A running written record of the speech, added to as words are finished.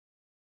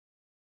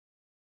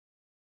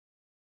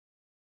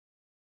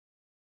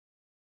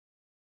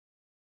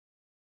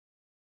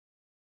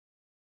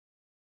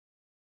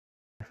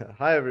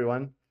Hi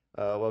everyone,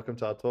 welcome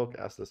to our talk,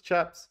 Assless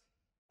Chaps.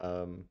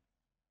 Um,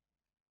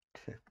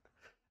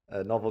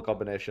 a novel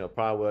combination of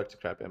prior work to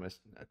crack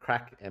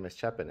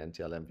MSCHAP and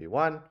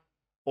NTLM-v1,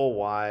 or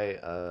why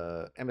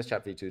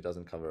MSCHAPv2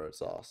 doesn't cover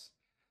its ass.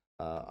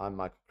 I'm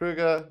Michael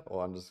Kruger,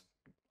 or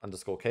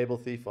underscore cable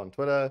thief on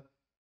Twitter.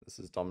 This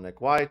is Dominic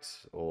White,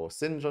 or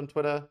Singe on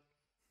Twitter.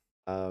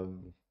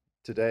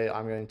 Today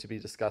I'm going to be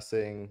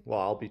discussing, well,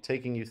 I'll be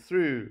taking you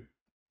through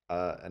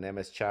an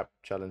MSCHAP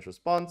challenge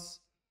response.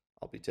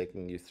 I'll be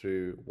taking you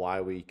through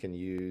why we can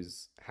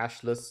use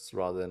hash lists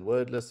rather than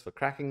word lists for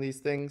cracking these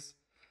things,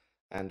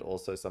 and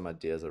also some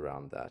ideas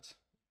around that.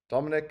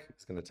 Dominic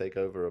is going to take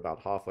over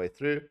about halfway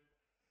through,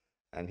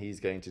 and he's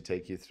going to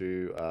take you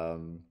through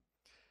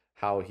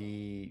how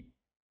he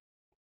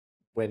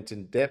went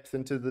in depth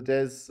into the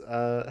DES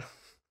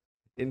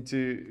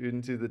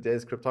into the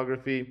DES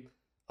cryptography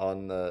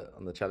on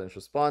the challenge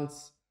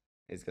response.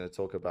 He's going to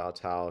talk about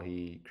how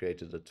he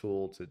created a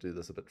tool to do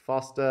this a bit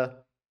faster,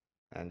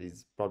 and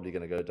he's probably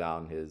going to go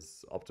down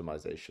his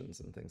optimizations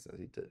and things that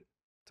he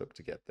took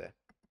to get there.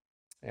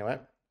 Anyway,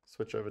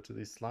 switch over to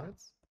these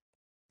slides.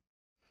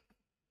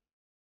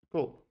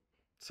 Cool.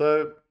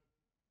 So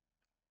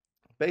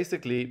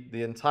basically,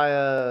 the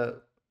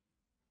entire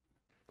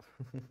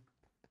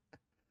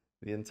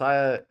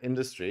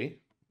industry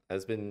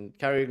has been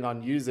carrying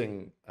on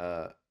using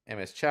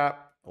MSCHAP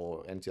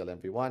or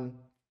NTLM-v1.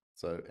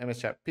 So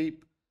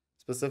MSCHAPv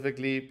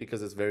specifically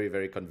because it's very,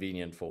 very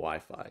convenient for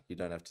Wi-Fi. You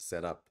don't have to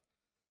set up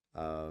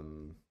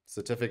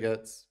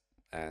certificates,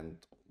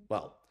 and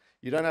well,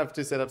 you don't have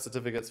to set up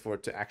certificates for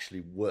it to actually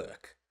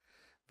work,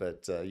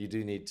 but you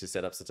do need to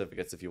set up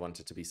certificates if you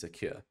want it to be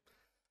secure.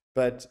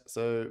 But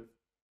so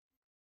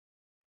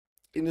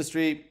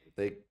industry,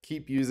 they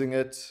keep using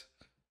it.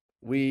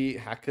 We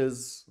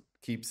hackers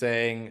keep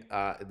saying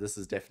this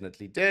is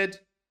definitely dead.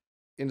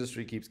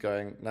 Industry keeps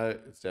going, no,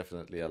 it's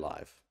definitely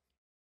alive.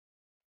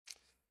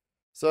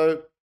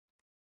 So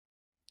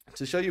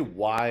to show you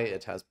why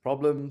it has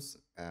problems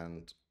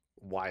and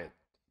why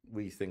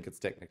we think it's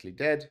technically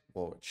dead,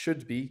 or it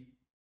should be,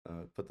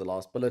 put the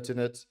last bullet in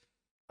it,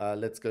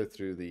 let's go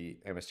through the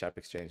MSCHAP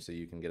exchange so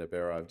you can get a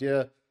better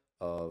idea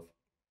of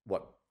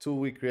what tool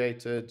we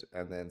created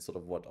and then sort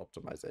of what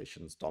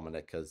optimizations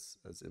Dominic has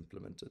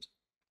implemented.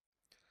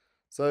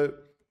 So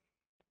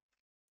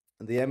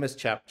the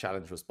MSCHAP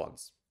challenge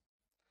response.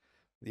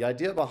 The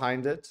idea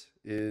behind it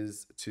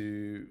is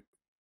to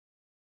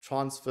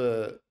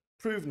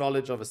prove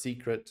knowledge of a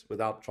secret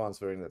without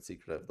transferring that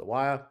secret over the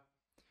wire.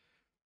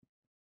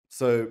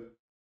 So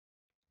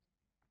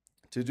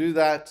to do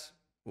that,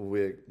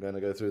 we're going to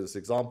go through this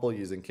example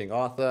using King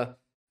Arthur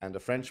and a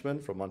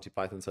Frenchman from Monty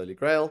Python's Holy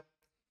Grail.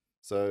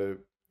 So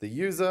the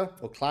user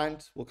or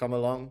client will come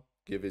along,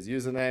 give his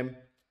username.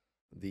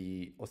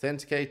 The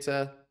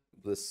authenticator,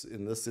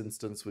 in this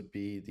instance would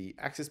be the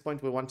access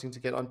point we're wanting to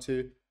get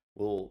onto,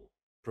 will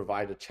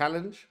provide a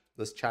challenge.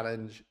 This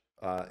challenge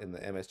in the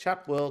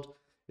MSCHAP world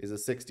is a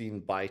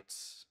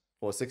 16-byte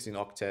or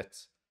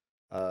 16-octet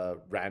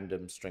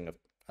random string of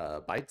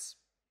bytes.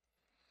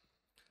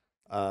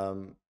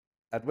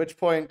 At which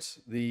point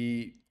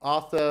the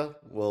Arthur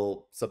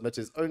will submit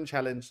his own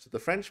challenge to the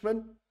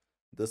Frenchman.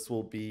 This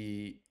will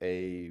be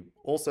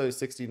also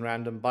 16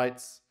 random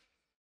bytes,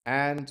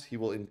 and he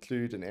will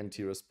include an NT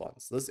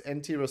response. This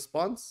NT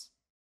response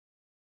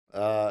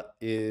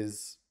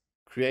is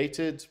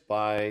created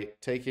by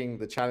taking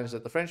the challenge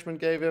that the Frenchman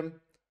gave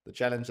him, the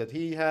challenge that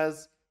he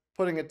has,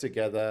 putting it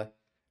together,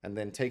 and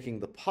then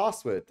taking the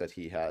password that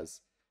he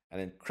has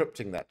and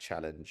encrypting that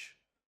challenge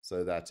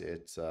so that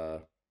it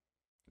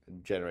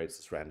generates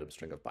this random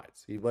string of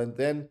bytes. He will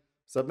then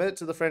submit it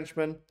to the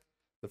Frenchman.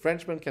 The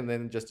Frenchman can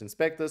then just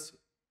inspect this.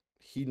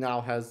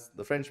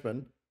 The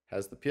Frenchman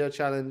has the peer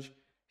challenge.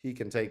 He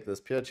can take this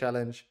peer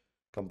challenge,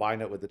 combine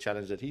it with the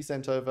challenge that he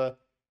sent over,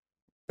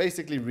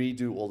 basically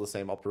redo all the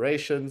same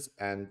operations,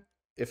 and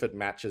if it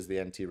matches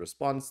the NT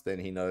response, then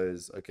he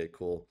knows, okay,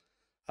 cool,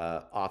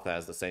 Arthur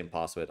has the same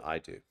password I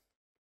do,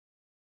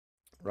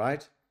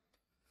 right?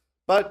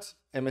 But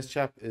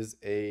MSCHAP is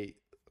a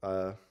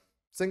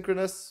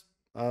synchronous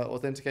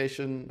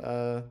authentication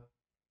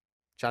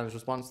challenge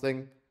response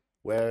thing,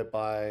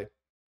 whereby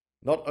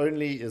not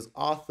only is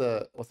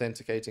Arthur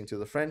authenticating to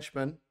the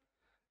Frenchman,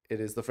 it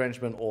is the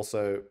Frenchman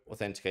also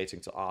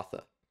authenticating to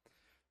Arthur.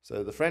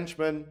 So the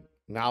Frenchman,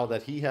 now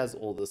that he has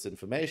all this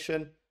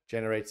information,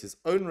 generates his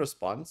own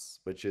response,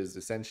 which is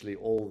essentially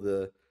all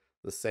the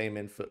same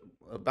info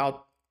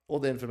about all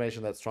the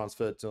information that's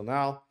transferred till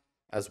now,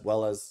 as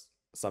well as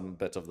some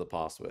bit of the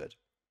password,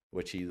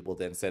 which he will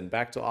then send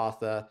back to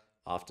Arthur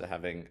after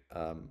having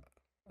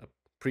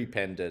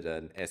prepended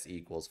an S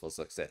equals for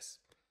success.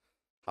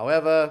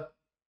 However,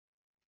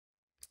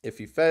 if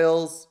he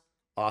fails,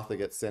 Arthur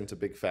gets sent a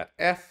big fat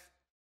F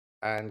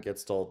and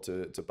gets told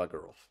to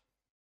bugger off.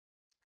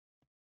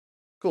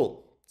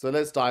 Cool. So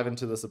let's dive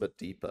into this a bit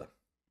deeper.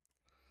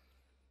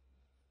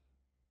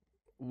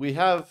 We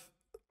have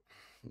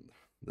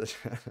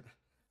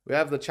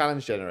the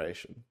challenge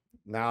generation.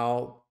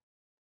 Now,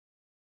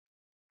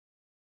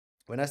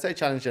 when I say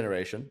challenge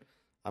generation,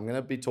 I'm going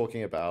to be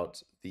talking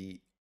about the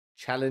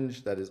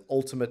challenge that is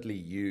ultimately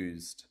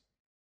used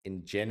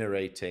in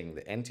generating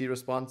the NT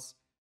response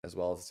as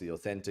well as the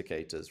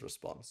authenticator's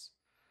response.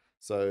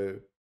 So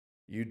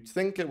you'd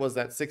think it was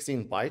that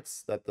 16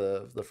 bytes that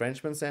the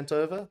Frenchman sent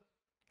over.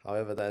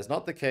 However, that is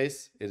not the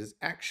case. It is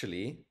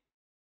actually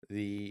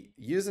the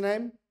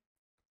username,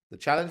 the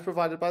challenge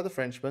provided by the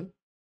Frenchman,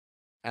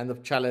 and the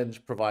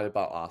challenge provided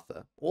by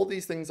Arthur. All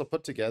these things are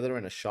put together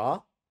in a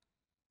SHA,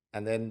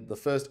 and then the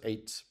first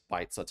 8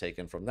 bytes are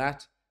taken from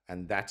that,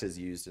 and that is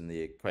used in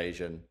the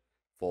equation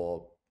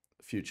for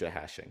future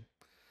hashing.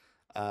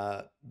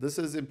 This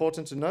is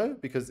important to know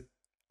because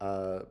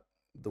the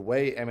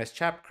way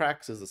MSCHAP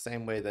cracks is the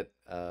same way that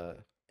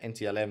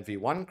NTLM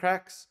v1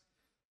 cracks.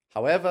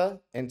 However,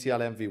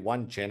 NTLM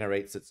v1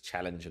 generates its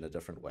challenge in a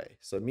different way.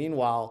 So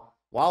meanwhile,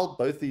 while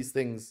both these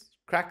things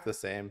crack the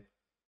same,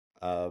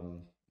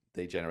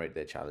 they generate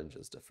their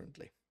challenges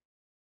differently.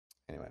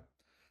 Anyway,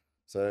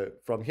 so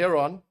from here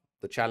on,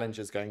 the challenge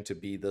is going to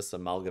be this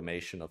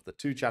amalgamation of the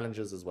 2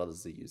 challenges as well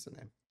as the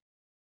username.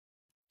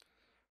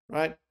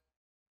 Right?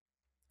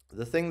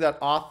 The thing that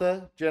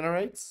Arthur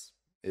generates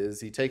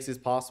is he takes his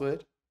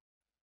password,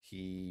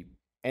 he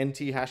NT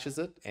hashes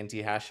it.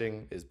 NT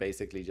hashing is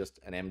basically just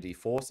an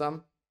MD4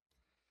 sum.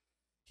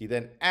 He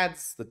then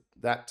adds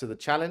that to the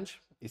challenge.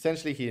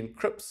 Essentially, he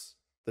encrypts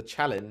the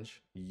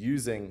challenge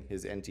using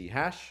his NT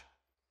hash.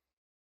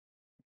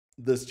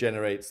 This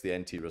generates the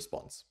NT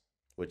response,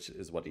 which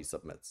is what he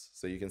submits.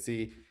 So you can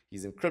see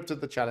he's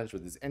encrypted the challenge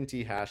with his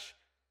NT hash.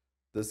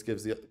 This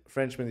gives the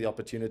Frenchman the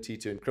opportunity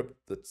to encrypt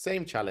the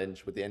same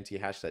challenge with the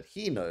NT hash that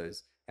he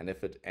knows, and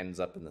if it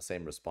ends up in the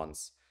same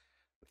response,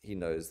 he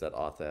knows that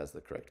Arthur has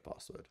the correct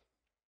password.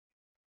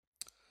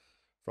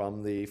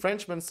 From the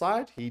Frenchman's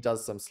side, he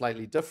does some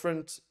slightly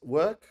different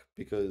work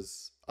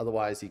because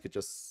otherwise he could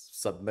just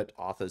submit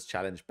Arthur's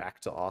challenge back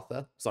to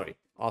Arthur. Sorry,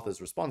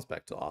 Arthur's response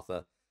back to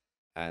Arthur,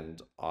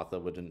 and Arthur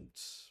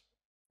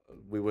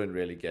we wouldn't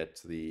really get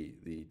the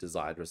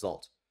desired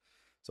result.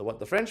 So what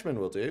the Frenchman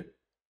will do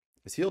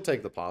is he'll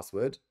take the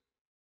password,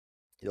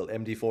 he'll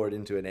MD4 it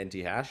into an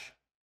NT hash,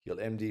 he'll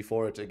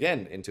MD4 it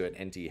again into an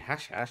NT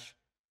hash,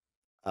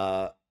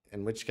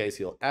 in which case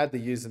he'll add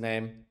the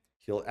username,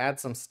 he'll add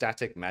some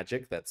static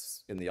magic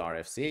that's in the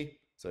RFC,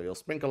 so he'll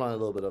sprinkle on a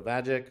little bit of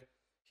magic,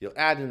 he'll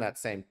add in that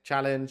same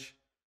challenge,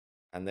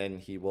 and then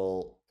he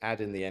will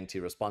add in the NT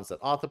response that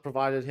Arthur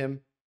provided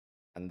him,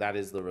 and that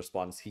is the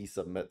response he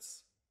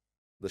submits.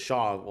 The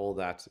SHA of all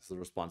that is the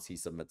response he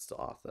submits to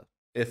Arthur,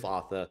 if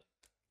Arthur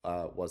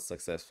was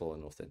successful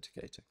in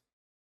authenticating.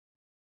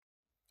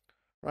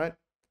 Right?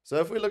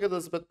 So if we look at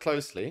this a bit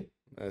closely,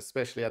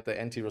 especially at the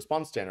NT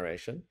response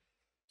generation,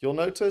 you'll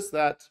notice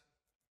that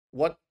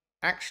what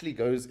actually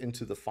goes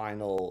into the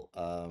final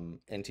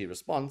NT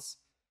response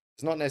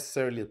is not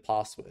necessarily the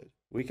password.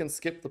 We can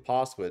skip the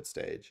password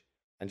stage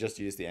and just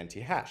use the NT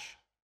hash.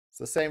 It's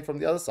the same from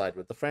the other side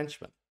with the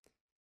Frenchman.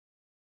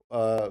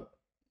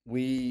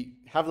 We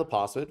have the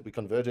password, we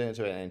convert it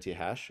into an NT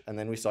hash, and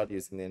then we start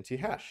using the NT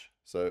hash.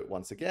 So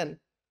once again,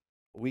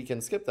 we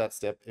can skip that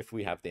step if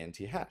we have the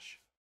NT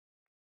hash.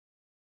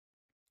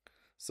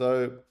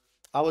 So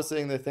I was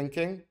sitting there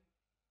thinking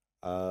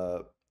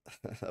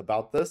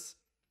about this,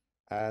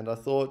 and I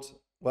thought,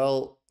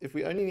 well, if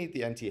we only need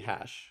the NT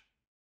hash,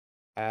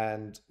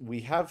 and we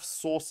have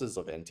sources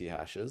of NT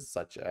hashes,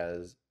 such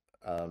as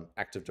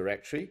Active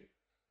Directory,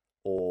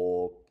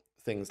 or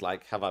things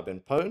like Have I Been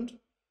Pwned,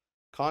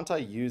 can't I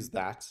use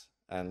that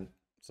and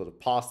sort of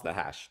pass the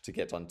hash to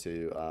get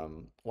onto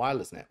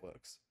wireless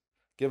networks?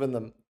 Given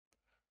them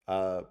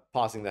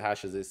passing the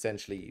hash is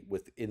essentially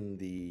within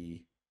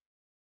the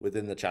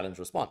challenge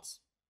response.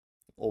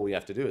 All we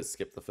have to do is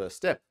skip the first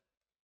step.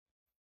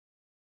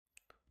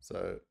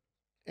 So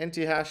NT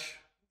hash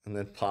and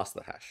then pass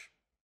the hash.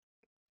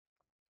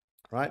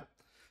 Right?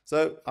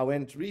 So I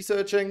went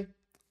researching.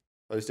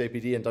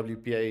 HostAPD and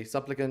WPA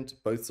supplicant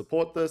both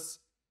support this.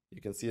 You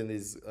can see in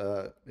these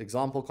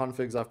example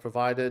configs I've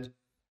provided,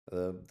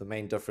 the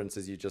main difference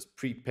is you just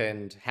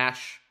prepend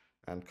hash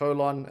and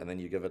colon, and then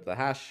you give it the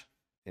hash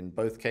in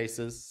both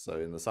cases. So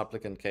in the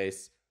supplicant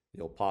case,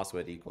 your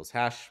password equals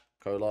hash,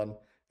 colon,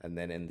 and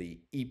then in the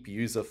EAP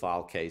user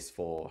file case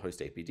for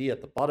HostAPD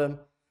at the bottom,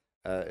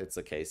 it's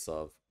a case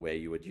of where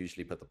you would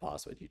usually put the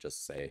password, you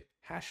just say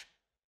hash,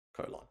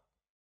 colon.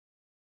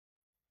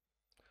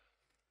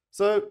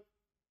 So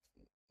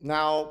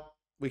now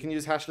we can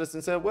use hash lists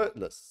instead of word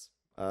lists.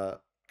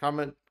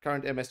 Current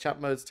MSCHAP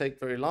modes take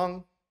very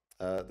long.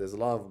 There's a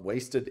lot of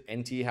wasted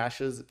NT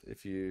hashes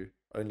if you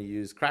only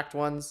use cracked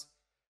ones,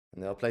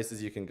 and there are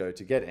places you can go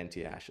to get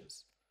NT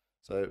hashes.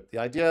 So the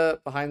idea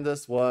behind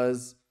this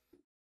was,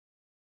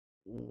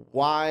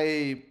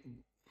 why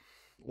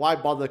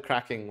bother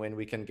cracking when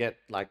we can get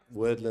like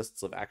word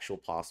lists of actual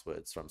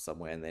passwords from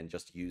somewhere and then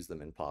just use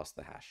them and pass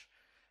the hash?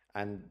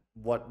 And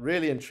what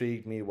really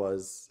intrigued me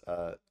was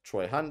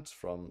Troy Hunt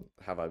from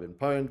Have I Been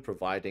Pwned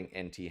providing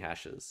NT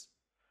hashes.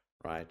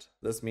 Right?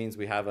 This means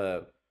we have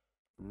a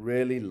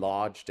really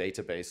large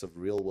database of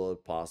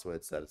real-world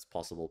passwords that it's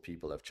possible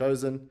people have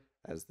chosen,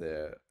 as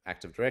their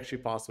Active Directory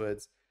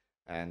passwords.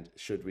 And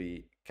should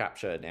we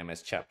capture an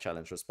MSCHAP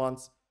challenge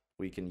response,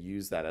 we can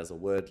use that as a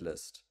word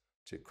list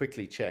to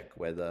quickly check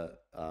whether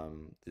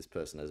this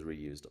person has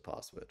reused a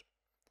password.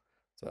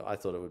 So I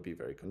thought it would be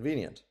very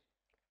convenient.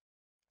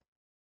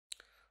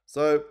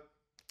 So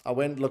I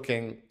went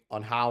looking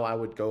on how I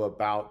would go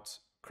about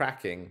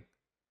cracking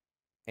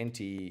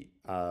NT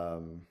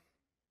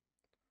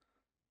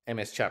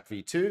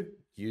MSCHAPv2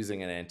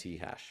 using an NT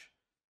hash.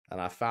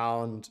 And I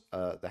found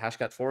the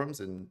hashcat forums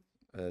in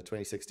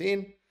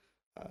 2016,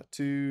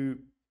 two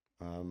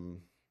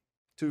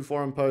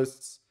forum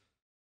posts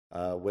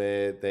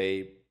where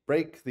they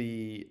break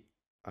the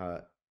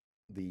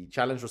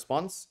challenge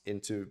response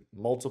into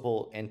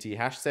multiple NT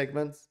hash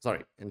segments,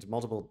 into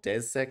multiple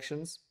DES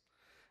sections,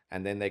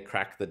 and then they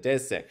crack the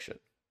DES section.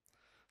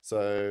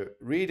 So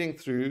reading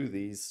through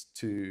these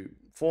two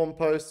forum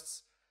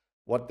posts,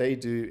 what they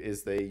do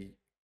is they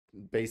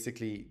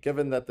basically,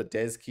 given that the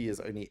DES key is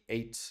only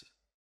 8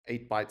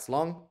 bytes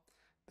long,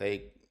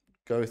 they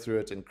go through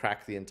it and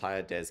crack the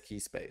entire DES key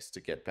space to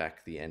get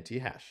back the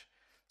NT hash.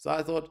 So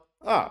I thought,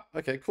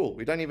 okay, cool.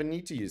 We don't even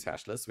need to use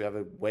hashlists. We have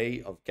a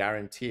way of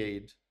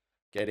guaranteed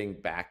getting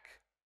back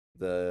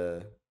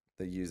the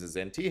user's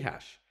NT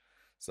hash.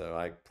 So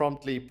I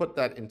promptly put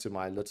that into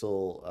my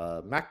little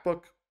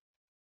MacBook,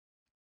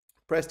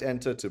 pressed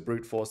enter to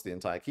brute force the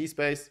entire key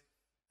space.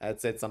 It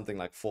said something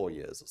like 4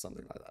 years or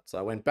something like that. So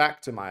I went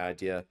back to my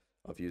idea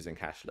of using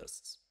hash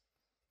lists.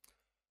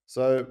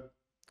 So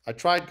I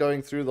tried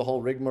going through the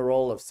whole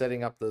rigmarole of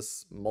setting up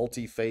this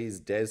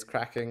multi-phase DES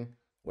cracking,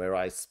 where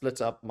I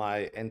split up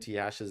my NT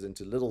hashes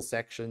into little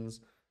sections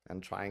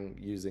and trying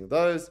using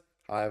those.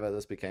 However,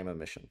 this became a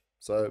mission.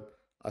 So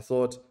I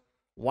thought,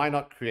 why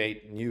not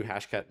create new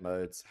hashcat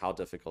modes? How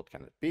difficult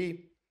can it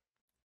be?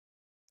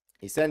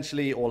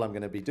 Essentially, all I'm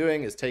going to be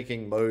doing is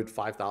taking mode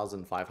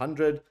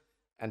 5500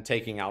 and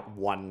taking out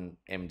one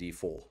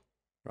MD4,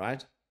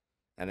 right?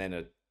 And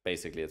then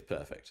it's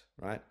perfect,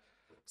 right?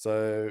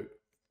 So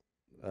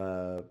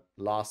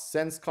last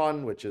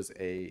SenseCon, which is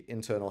a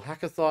internal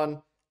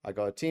hackathon, I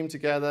got a team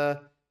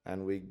together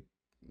and we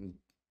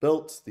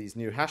built these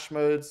new hash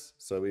modes.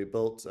 So we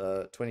built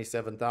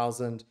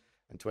 27,000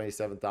 and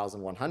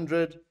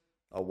 27,100,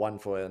 one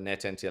for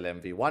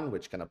NetNTLM v1,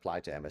 which can apply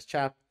to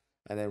MSCHAP,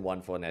 and then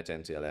one for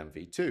NetNTLM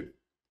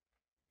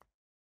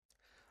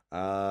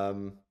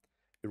v2.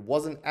 It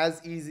wasn't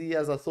as easy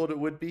as I thought it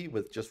would be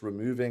with just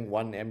removing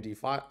one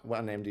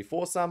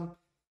MD4 sum,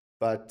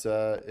 but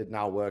it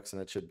now works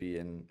and it should be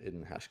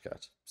in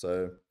hashcat.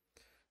 So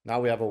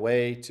now we have a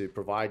way to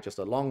provide just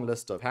a long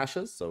list of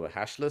hashes, so a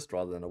hash list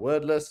rather than a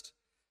word list,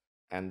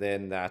 and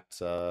then that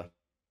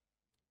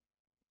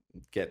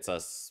gets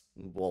us,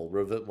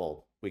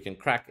 we can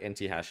crack NT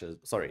hashes,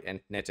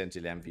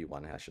 NetNTLM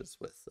v1 hashes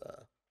with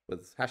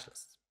hash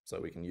lists. So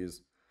we can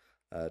use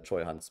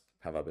Troy Hunt's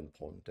Have I Been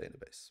Pwned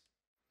database.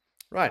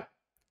 Right,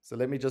 so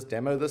let me just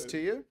demo this to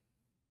you.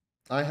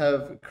 I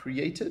have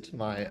created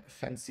my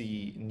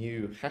fancy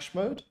new hash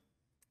mode.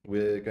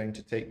 We're going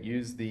to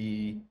use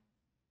the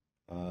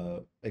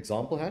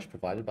example hash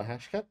provided by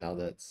hashcat now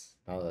that's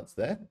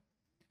there,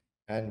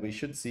 and we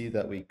should see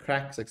that we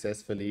crack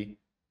successfully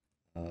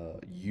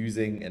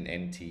using an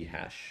NT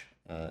hash,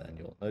 and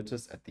you'll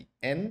notice at the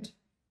end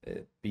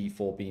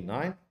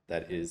B4B9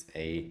 that is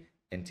a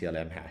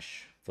NTLM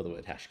hash for the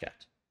word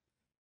hashcat,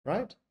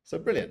 right? So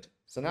brilliant.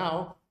 So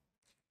now,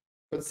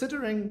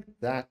 considering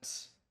that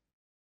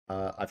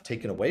I've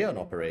taken away an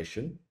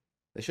operation,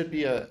 there should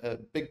be a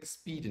big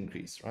speed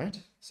increase, right?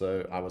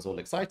 So I was all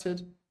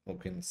excited. We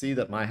can see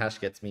that my hash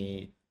gets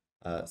me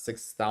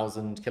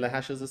 6,000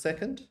 kilohashes a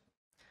second.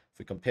 If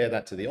we compare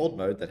that to the old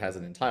mode that has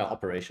an entire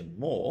operation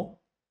more,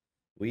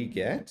 we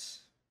get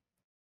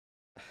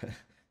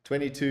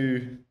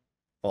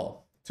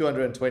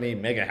 220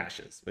 mega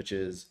hashes, which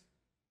is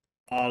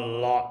a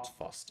lot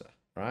faster,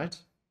 right?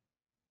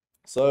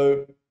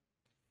 So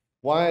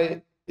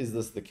why is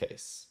this the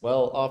case?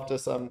 Well, after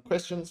some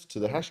questions to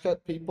the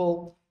hashcat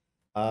people,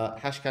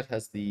 hashcat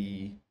has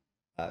the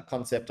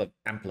concept of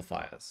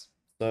amplifiers.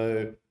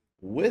 So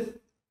with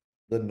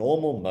the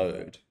normal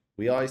mode,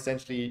 we are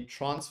essentially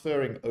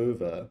transferring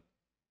over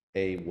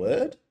a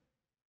word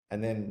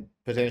and then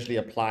potentially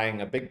applying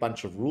a big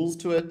bunch of rules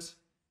to it,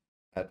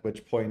 at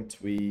which point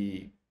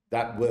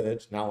that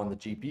word now on the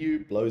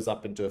GPU blows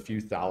up into a few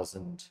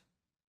thousand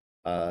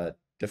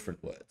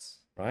different words,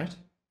 right?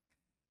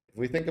 If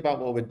we think about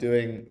what we're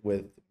doing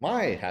with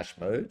my hash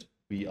mode,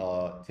 we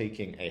are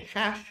taking a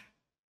hash,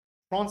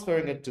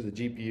 transferring it to the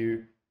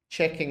GPU,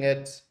 checking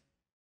it,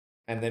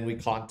 and then we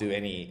can't do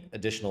any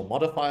additional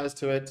modifiers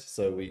to it.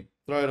 So we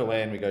throw it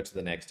away and we go to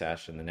the next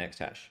hash and the next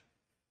hash.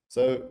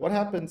 So what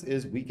happens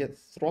is we get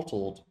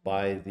throttled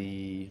by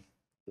the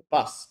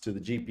bus to the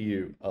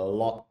GPU a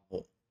lot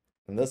more.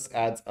 And this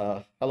adds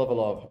a hell of a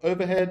lot of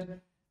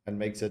overhead and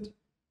makes it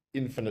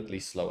infinitely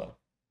slower.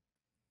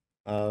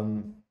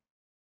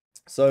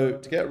 So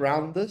to get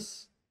around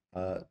this,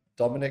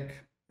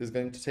 Dominic is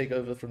going to take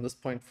over from this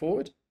point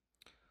forward.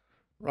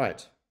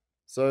 Right,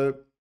 so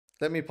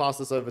let me pass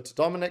this over to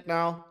Dominic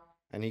now,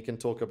 and he can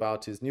talk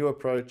about his new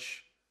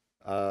approach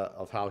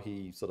of how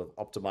he sort of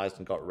optimized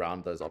and got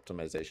around those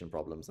optimization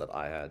problems that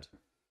I had.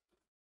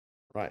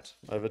 Right,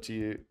 over to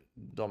you,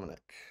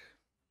 Dominic.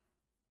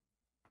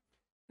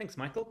 Thanks,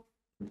 Michael.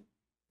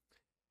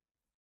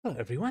 Hello,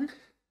 everyone.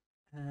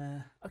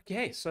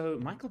 Okay, so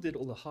Michael did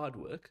all the hard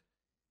work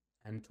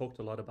and talked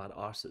a lot about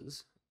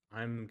arses.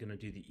 I'm going to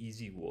do the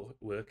easy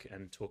work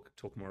and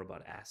talk more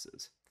about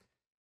asses.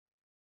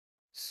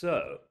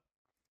 So,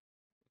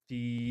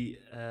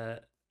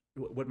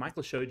 what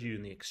Michael showed you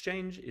in the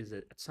exchange is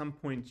that at some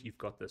point you've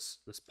got this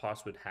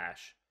password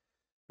hash,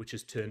 which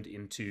is turned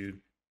into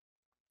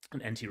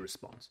an empty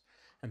response.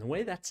 And the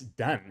way that's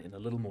done in a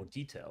little more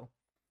detail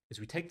is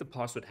we take the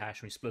password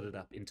hash and we split it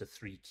up into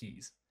 3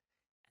 keys.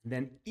 And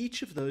then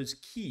each of those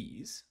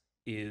keys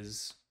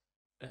is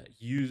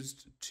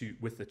used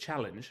with the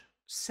challenge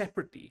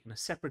separately in a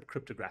separate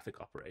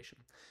cryptographic operation.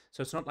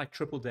 So it's not like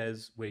triple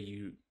DES where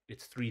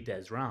it's 3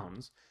 DES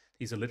rounds.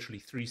 These are literally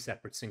 3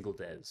 separate single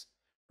DES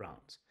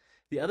rounds.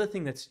 The other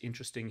thing that's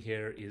interesting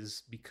here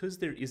is because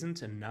there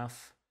isn't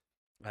enough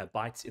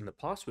bytes in the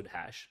password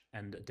hash,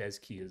 and a DES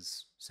key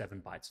is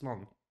 7 bytes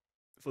long,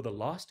 for the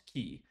last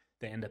key,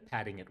 they end up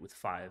padding it with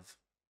 5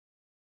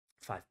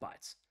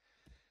 bytes.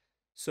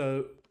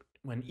 So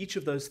when each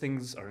of those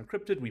things are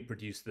encrypted, we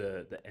produce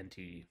the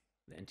empty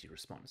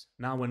response.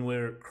 Now, when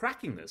we're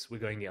cracking this, we're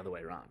going the other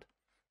way around.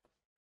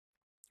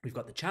 We've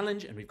got the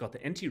challenge and we've got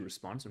the empty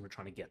response, and we're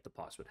trying to get the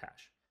password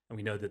hash. And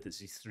we know that there's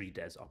these 3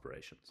 DES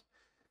operations.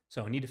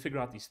 So I need to figure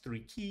out these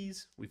 3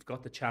 keys. We've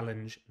got the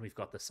challenge, and we've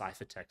got the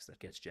ciphertext that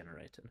gets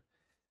generated.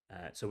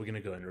 So we're going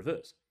to go in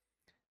reverse.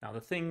 Now,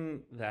 the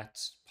thing that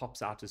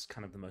pops out as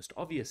kind of the most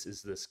obvious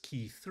is this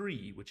key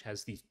 3, which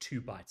has these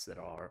 2 bytes that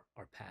are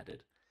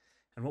padded.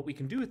 And what we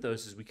can do with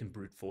those is we can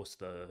brute force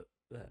them,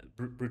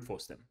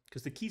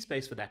 because the key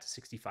space for that is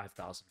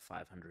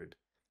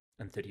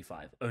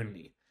 65,535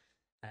 only.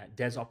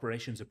 DES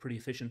operations are pretty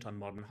efficient on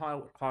modern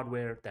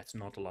hardware. That's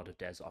not a lot of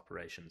DES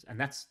operations. And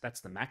that's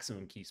the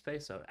maximum key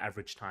space. So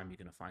average time, you're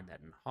going to find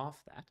that in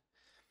half that.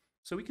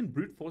 So we can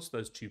brute force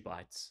those 2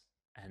 bytes,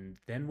 and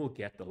then we'll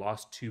get the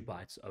last 2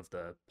 bytes of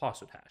the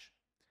password hash.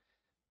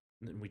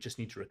 And then we just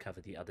need to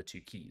recover the other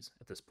 2 keys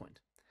at this point.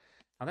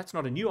 Now, that's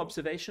not a new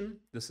observation.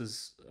 This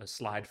is a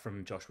slide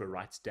from Joshua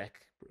Wright's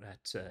deck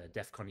at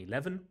DEF CON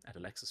 11 at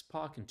Alexis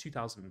Park in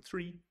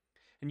 2003.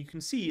 And you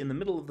can see in the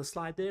middle of the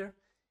slide there,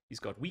 he's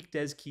got weak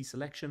DES key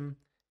selection,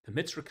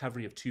 permits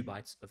recovery of 2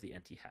 bytes of the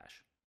empty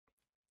hash.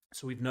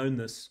 So we've known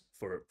this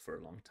for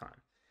a long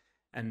time.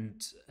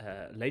 And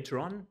later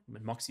on,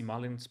 when Moxie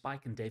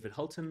Marlinspike and David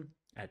Hulton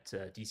at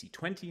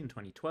DC20 in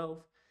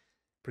 2012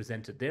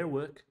 presented their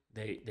work,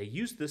 they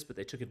used this, but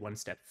they took it one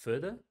step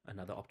further,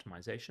 another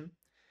optimization.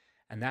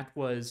 And that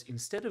was,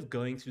 instead of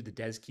going through the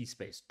DES key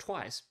space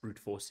twice, brute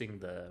forcing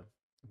the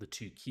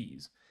 2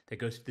 keys, they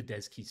go through the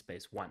DES key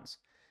space once,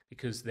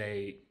 because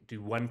they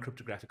do 1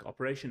 cryptographic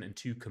operation and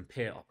 2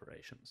 compare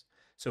operations.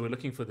 So we're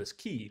looking for this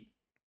key,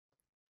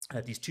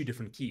 these 2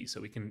 different keys, so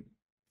we can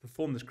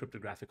perform this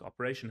cryptographic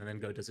operation and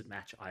then go, does it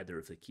match either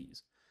of the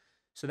keys?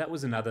 So that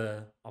was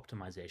another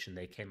optimization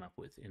they came up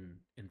with in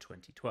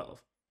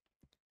 2012.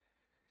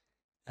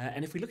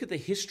 And if we look at the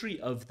history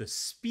of the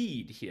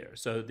speed here,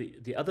 so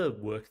the other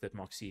work that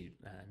Moxie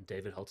and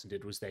David Hulton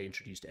did was they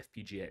introduced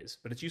FPGAs,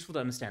 but it's useful to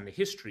understand the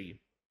history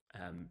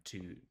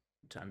to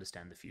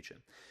understand the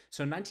future.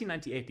 So in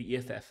 1998, the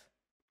EFF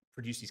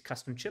produced these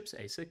custom chips,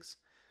 ASICs,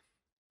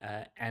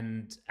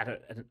 and at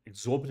an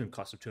exorbitant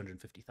cost of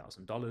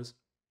 $250,000.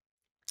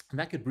 And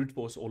that could brute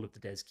force all of the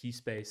DES key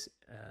space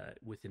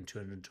within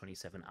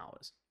 227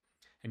 hours.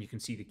 And you can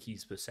see the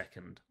keys per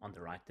second on the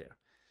right there.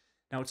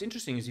 Now, what's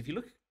interesting is if you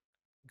look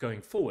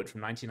going forward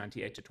from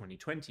 1998 to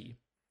 2020,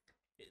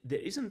 there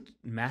isn't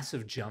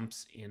massive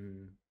jumps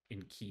in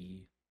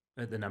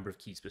the number of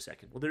keys per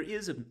second. Well, there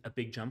is a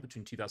big jump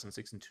between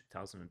 2006 and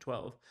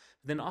 2012.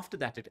 But then after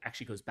that, it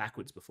actually goes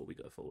backwards before we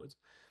go forwards.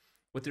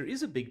 What there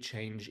is a big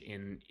change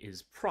in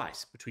is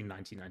price between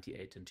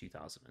 1998 and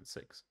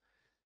 2006.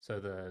 So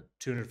the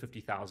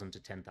 $250,000 to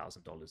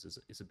 $10,000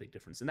 is a big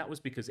difference. And that was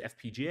because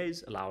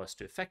FPGAs allow us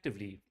to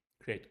effectively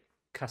create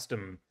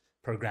custom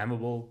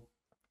programmable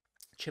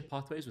chip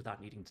pathways without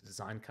needing to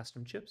design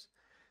custom chips.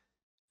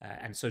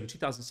 And so in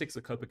 2006,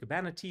 the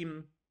Copacabana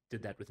team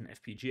did that with an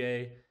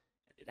FPGA.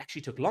 It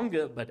actually took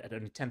longer, but at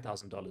only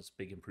 $10,000,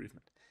 big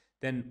improvement.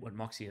 Then what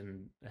Moxie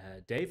and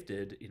Dave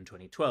did in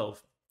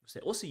 2012 was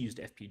they also used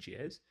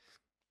FPGAs,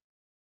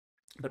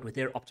 but with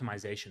their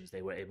optimizations,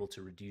 they were able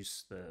to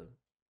reduce the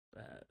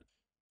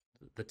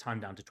time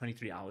down to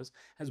 23 hours,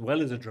 as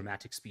well as a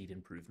dramatic speed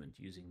improvement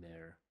using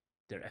their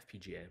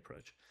FPGA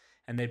approach.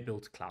 And they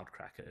built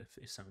Cloudcracker,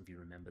 if some of you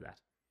remember that.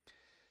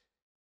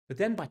 But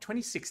then by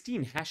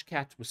 2016,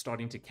 hashcat was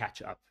starting to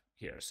catch up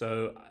here.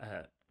 So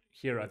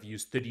here I've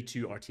used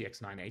 32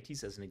 RTX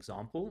 980s as an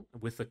example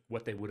with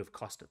what they would have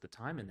cost at the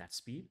time and that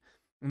speed.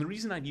 And the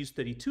reason I've used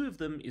 32 of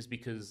them is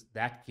because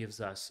that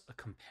gives us a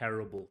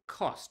comparable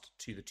cost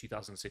to the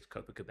 2006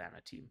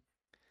 Copacabana team.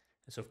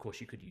 And so, of course,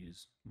 you could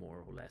use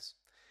more or less.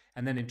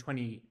 And then in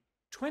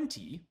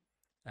 2020,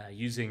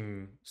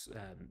 using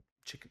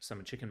some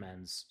of Chicken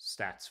Man's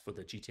stats for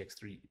the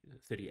GTX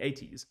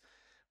 3080s,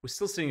 we're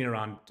still sitting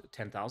around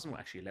 10,000, well,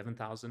 actually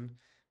 11,000,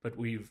 but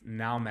we've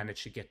now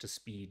managed to get to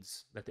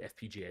speeds that the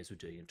FPGAs were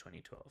doing in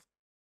 2012.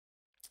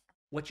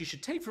 What you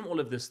should take from all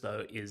of this,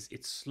 though, is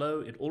it's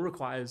slow. It all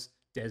requires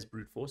DES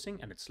brute forcing,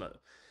 and it's slow.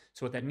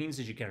 So what that means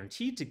is you're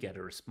guaranteed to get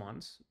a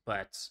response,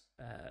 but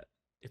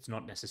it's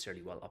not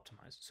necessarily well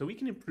optimized. So we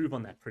can improve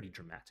on that pretty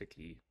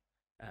dramatically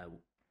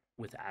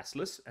with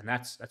Assless, and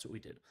that's what we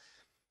did.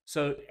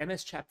 So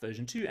MSCHAP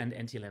version 2 and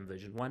NTLM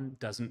version 1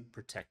 doesn't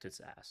protect its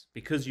ass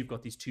because you've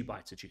got these 2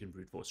 bytes that you can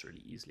brute force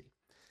really easily.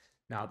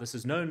 Now, this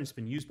is known, it's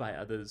been used by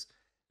others.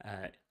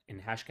 In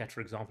hashcat,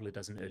 for example, it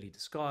does an early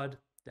discard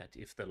that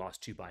if the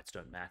last 2 bytes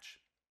don't match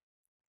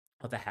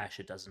or the hash,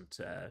 it doesn't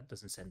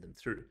send them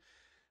through.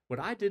 What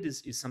I did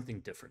is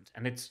something different,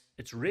 and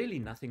it's really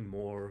nothing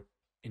more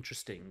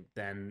interesting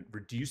than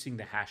reducing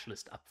the hash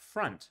list up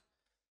front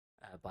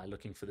by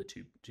looking for the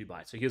two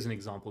bytes. So here's an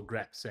example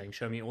grep saying,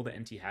 show me all the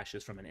NT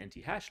hashes from an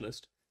NT hash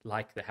list,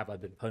 like the Have I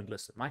Been Pwned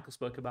list that Michael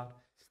spoke about,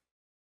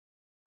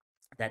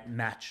 that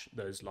match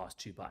those last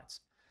 2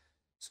 bytes.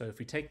 So if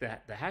we take the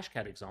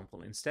hashcat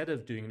example, instead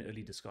of doing an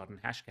early discard in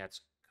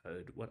hashcat's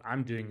code, what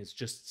I'm doing is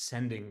just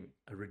sending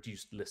a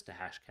reduced list to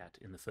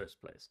hashcat in the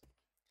first place.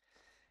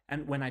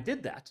 And when I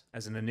did that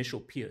as an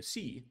initial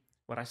POC,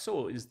 what I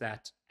saw is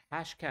that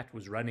hashcat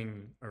was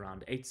running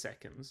around 8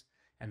 seconds,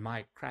 and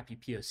my crappy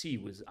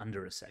POC was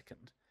under a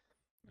second.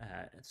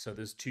 So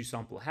there's 2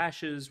 sample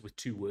hashes with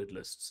 2 word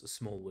lists, a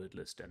small word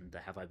list and the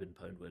Have I Been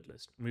Pwned word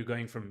list. And we were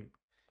going from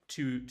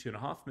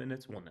 2.5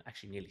 minutes, well,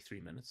 actually nearly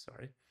 3 minutes,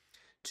 sorry,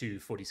 to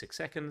 46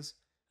 seconds,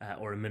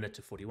 or a minute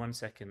to 41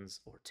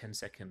 seconds, or 10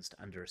 seconds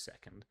to under a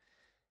second.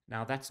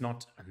 Now that's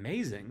not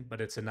amazing,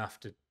 but it's enough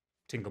to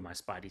tingle my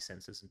spidey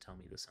senses and tell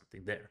me there's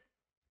something there.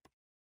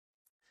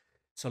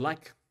 So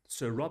like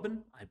Sir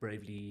Robin, I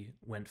bravely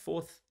went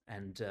forth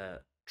and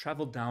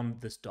traveled down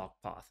this dark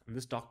path. And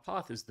this dark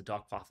path is the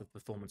dark path of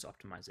performance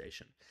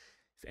optimization.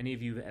 If any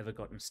of you have ever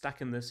gotten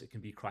stuck in this, it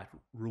can be quite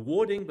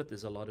rewarding, but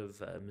there's a lot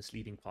of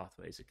misleading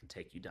pathways it can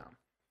take you down.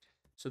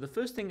 So the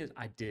first thing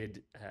I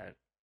did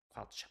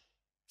quite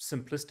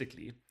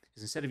simplistically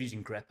is instead of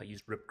using grep, I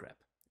used ripgrep.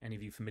 Any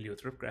of you familiar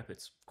with ripgrep?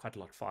 It's quite a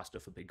lot faster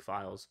for big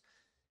files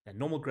than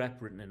normal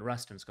grep written in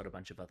Rust, and it's got a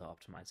bunch of other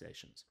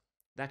optimizations.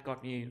 That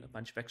got me a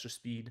bunch of extra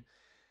speed.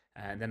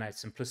 And then I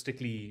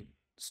simplistically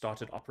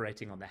started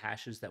operating on the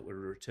hashes that were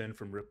returned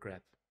from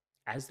ripgrep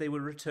as they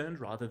were returned,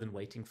 rather than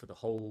waiting for the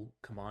whole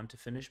command to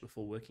finish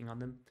before working on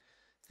them.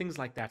 Things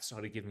like that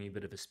started giving me a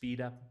bit of a speed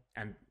up.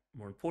 And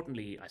more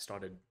importantly, I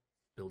started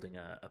building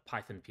a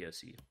Python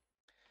POC.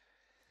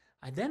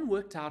 I then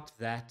worked out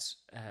that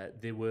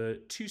there were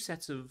 2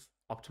 sets of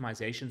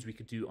optimizations we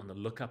could do on the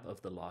lookup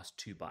of the last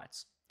 2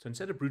 bytes. So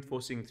instead of brute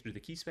forcing through the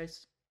key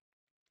space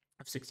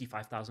of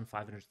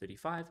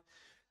 65,535,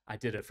 I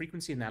did a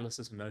frequency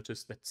analysis and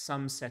noticed that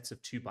some sets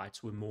of 2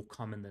 bytes were more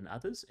common than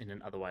others in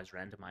an otherwise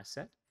randomized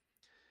set.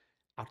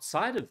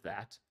 Outside of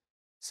that,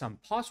 some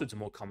passwords are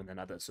more common than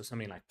others. So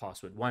something like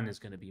password 1 is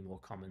going to be more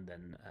common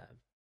than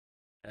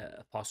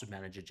a password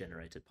manager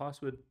generated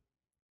password.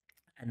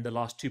 And the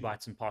last 2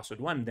 bytes in password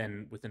 1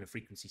 then within a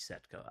frequency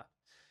set go up.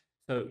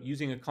 So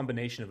using a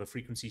combination of a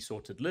frequency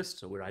sorted list,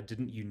 so where I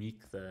didn't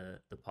unique the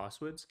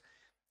passwords,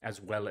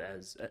 as well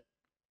as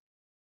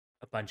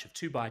a bunch of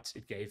 2 bytes,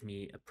 it gave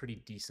me a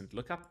pretty decent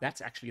lookup.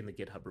 That's actually in the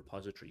GitHub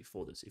repository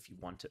for this if you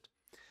want it.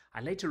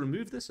 I later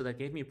removed this, so that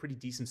gave me a pretty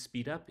decent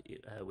speed up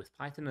with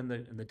Python and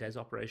the DES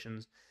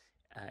operations.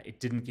 It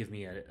didn't give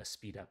me a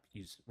speed up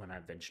when I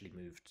eventually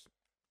moved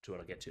to what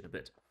I'll get to in a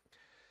bit.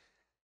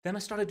 Then I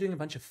started doing a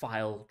bunch of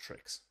file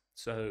tricks.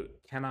 So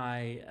can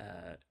I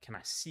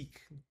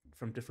seek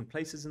from different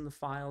places in the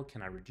file?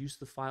 Can I reduce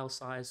the file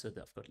size so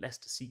that I've got less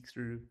to seek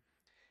through?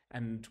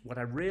 And what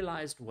I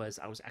realized was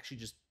I was actually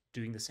just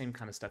doing the same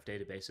kind of stuff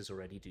databases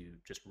already do,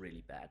 just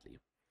really badly.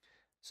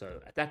 So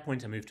at that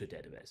point, I moved to a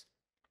database.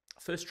 I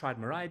first tried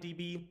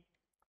MariaDB,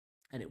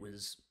 and it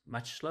was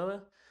much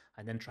slower.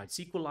 I then tried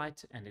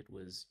SQLite, and it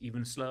was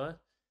even slower.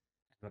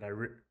 But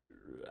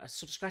I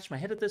sort of scratched my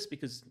head at this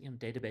because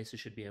databases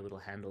should be able to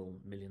handle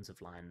millions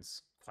of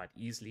lines quite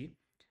easily,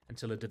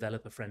 until a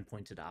developer friend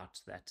pointed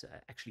out that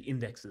actually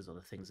indexes are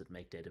the things that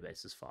make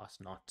databases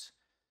fast, not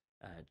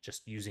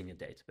just using a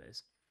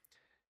database.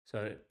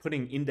 So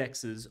putting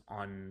indexes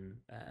on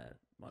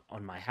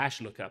my hash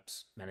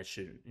lookups managed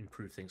to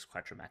improve things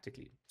quite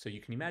dramatically. So you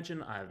can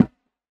imagine I'm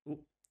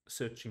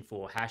searching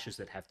for hashes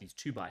that have these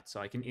 2 bytes. So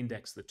I can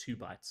index the 2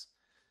 bytes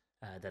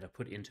that are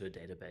put into a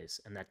database,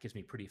 and that gives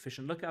me pretty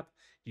efficient lookup.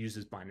 It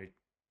uses binary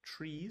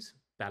trees,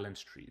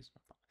 balanced trees,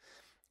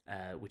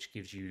 which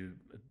gives you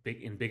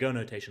in big O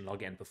notation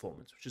log n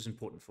performance, which is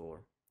important for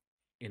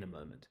in a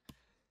moment.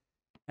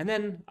 And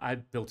then I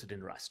built it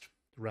in Rust.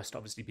 Rust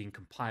obviously being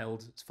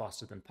compiled, it's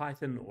faster than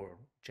Python or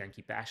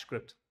janky bash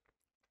script.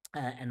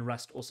 And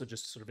Rust also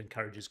just sort of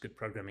encourages good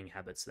programming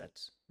habits that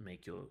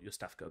make your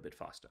stuff go a bit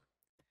faster.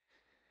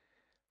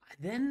 I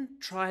then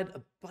tried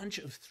a bunch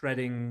of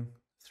threading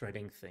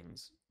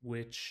things,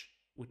 which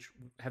which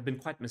have been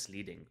quite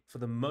misleading. For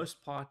the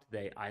most part,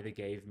 they either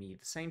gave me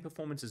the same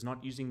performance as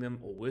not using them,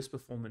 or worse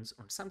performance,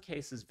 or in some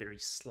cases, very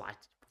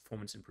slight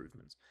performance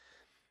improvements.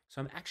 So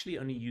I'm actually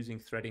only using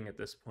threading at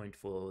this point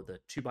for the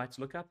 2 bytes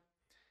lookup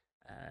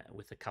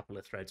with a couple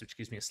of threads, which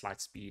gives me a slight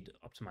speed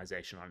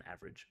optimization on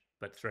average.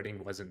 But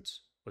threading wasn't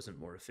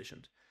more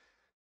efficient,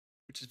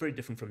 which is very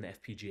different from the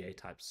FPGA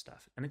type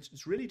stuff. And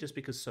it's really just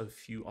because so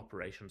few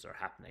operations are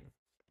happening.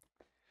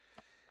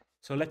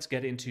 So let's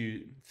get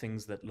into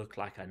things that look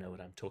like I know what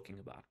I'm talking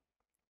about.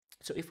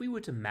 So if we were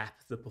to map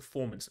the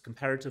performance, the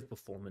comparative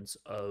performance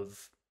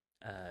of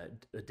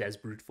the DES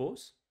brute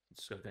force,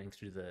 so going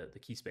through the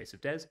key space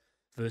of DES,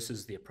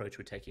 versus the approach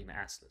we're taking in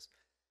Assless.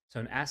 So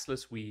in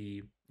Assless,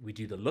 we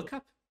do the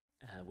lookup,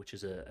 which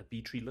is a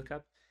B-tree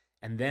lookup.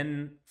 And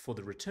then for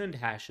the returned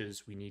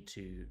hashes, we need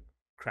to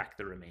crack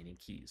the remaining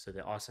keys. So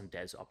there are some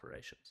DES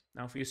operations.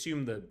 Now, if we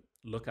assume the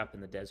lookup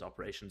and the DES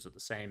operations are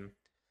the same,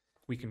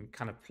 we can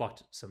kind of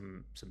plot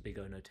some big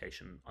O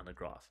notation on a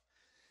graph.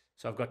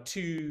 So I've got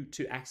two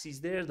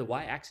axes there. The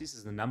y-axis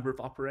is the number of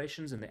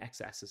operations, and the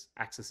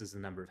x-axis is the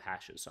number of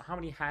hashes. So how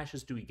many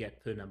hashes do we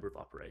get per number of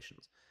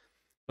operations?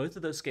 Both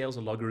of those scales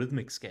are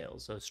logarithmic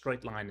scales. So a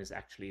straight line is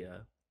actually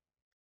a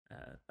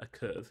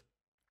curve,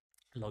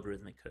 a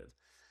logarithmic curve.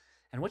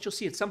 And what you'll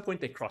see at some point,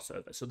 they cross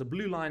over. So the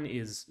blue line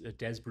is a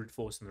DES brute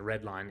force, and the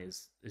red line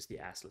is the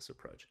Assless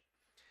approach.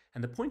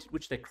 And the point at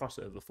which they cross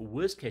over for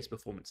worst case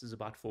performance is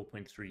about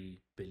 4.3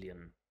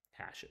 billion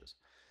hashes.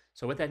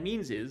 So what that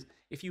means is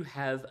if you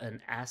have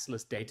an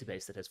Assless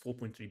database that has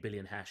 4.3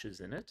 billion hashes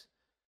in it,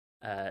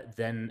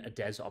 then a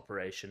DES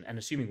operation, and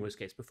assuming worst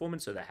case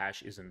performance, so the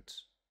hash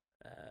isn't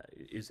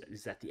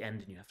is at the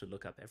end and you have to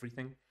look up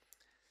everything,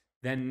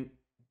 then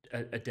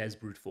a DES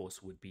brute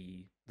force would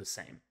be the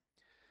same.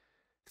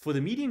 For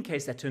the median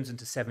case, that turns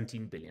into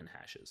 17 billion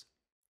hashes.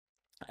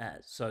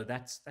 So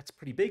that's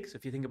pretty big. So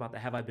if you think about the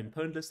Have I Been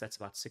Pwned list, that's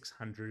about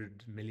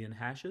 600 million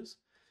hashes.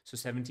 So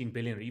 17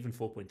 billion or even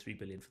 4.3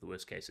 billion for the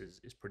worst case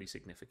is pretty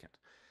significant.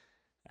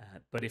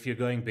 But if you're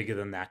going bigger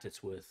than that,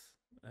 it's worth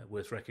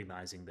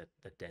recognizing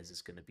that DES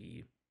is going to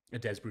be, a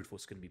DES brute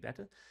force is going to be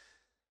better.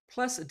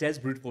 Plus, a DES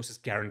brute force is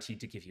guaranteed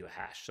to give you a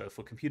hash. So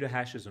for computer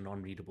hashes or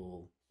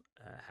non-readable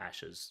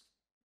hashes,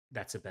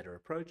 that's a better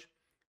approach.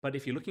 But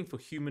if you're looking for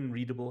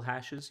human-readable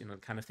hashes, the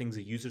kind of things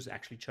a user's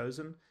actually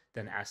chosen,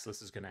 then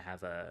Assless is going to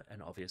have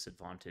an obvious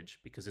advantage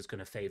because it's going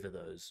to favor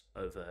those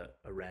over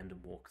a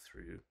random walk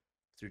through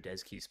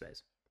DES key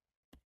space.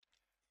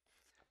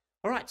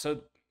 All right,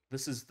 so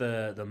this is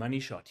the money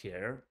shot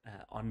here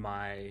on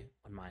my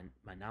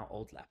now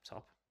old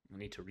laptop. I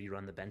need to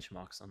rerun the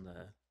benchmarks on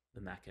the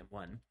Mac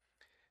M1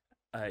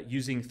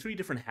 using 3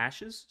 different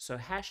hashes. So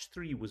hash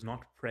 3 was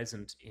not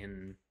present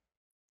in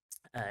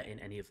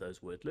any of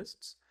those word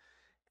lists.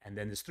 And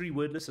then there's 3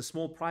 word lists: a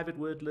small private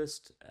word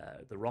list,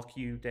 the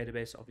RockU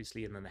database,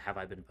 obviously, and then the Have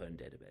I Been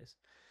Pwned database.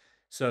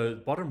 So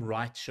bottom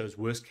right shows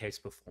worst case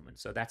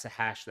performance. So that's a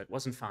hash that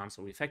wasn't found,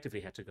 so we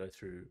effectively had to go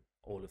through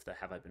all of the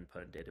Have I Been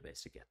Pwned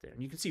database to get there.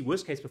 And you can see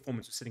worst case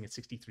performance was sitting at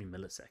 63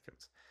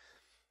 milliseconds.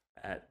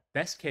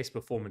 Best case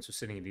performance was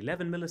sitting at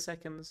 11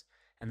 milliseconds,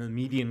 and the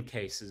median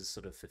case is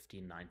sort of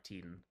 15,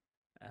 19.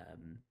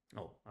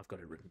 Oh, I've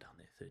got it written down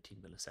there, 13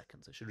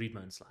 milliseconds. I should read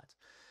my own slides.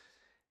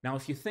 Now,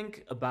 if you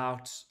think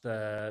about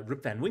the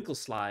Rip Van Winkle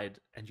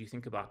slide and you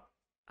think about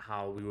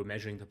how we were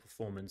measuring the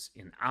performance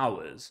in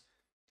hours,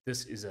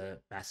 this is a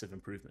massive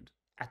improvement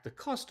at the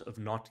cost of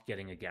not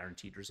getting a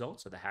guaranteed result.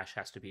 So the hash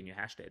has to be in your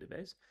hash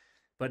database.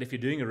 But if you're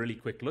doing a really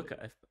quick look,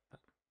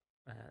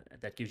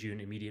 that gives you an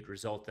immediate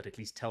result that at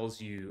least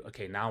tells you,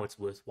 okay, now it's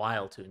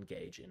worthwhile to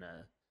engage in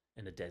a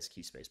DES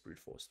key space brute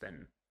force,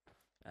 then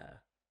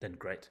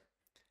great.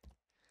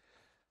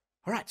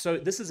 All right, so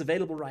this is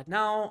available right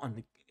now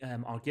on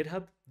our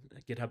GitHub,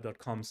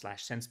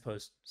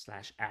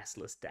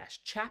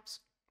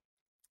 github.com/sensepost/assless-chaps.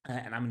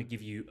 And I'm going to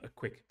give you a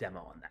quick demo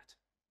on that.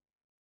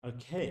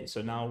 Okay,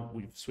 so now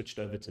we've switched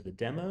over to the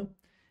demo.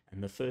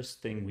 And the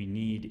first thing we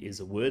need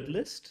is a word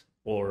list,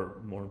 or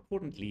more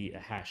importantly, a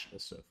hash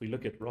list. So if we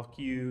look at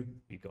RockU,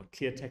 we've got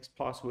cleartext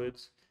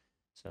passwords.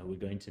 So we're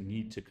going to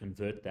need to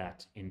convert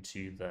that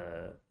into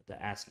the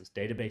Assless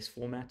database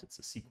format. It's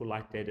a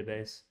SQLite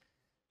database.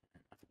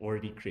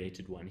 Already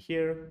created one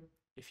here.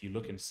 If you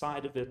look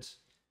inside of it,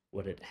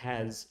 what it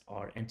has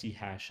are empty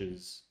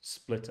hashes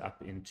split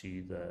up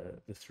into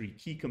the 3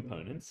 key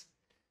components.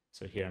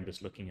 So here I'm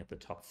just looking at the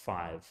top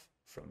 5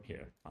 from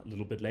here. A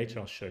little bit later,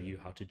 I'll show you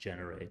how to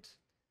generate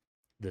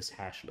this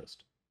hash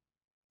list.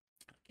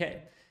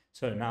 Okay,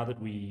 so now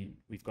that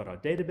we've got our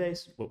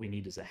database, what we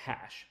need is a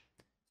hash.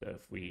 So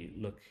if we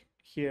look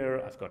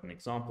here, I've got an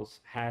example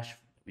hash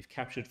we've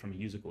captured from a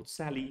user called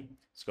Sally.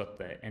 It's got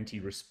the NT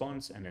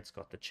response and it's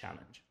got the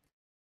challenge.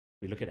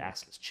 We look at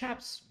Assless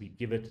Chaps, we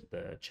give it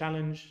the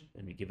challenge,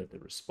 then we give it the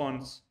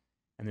response,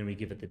 and then we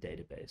give it the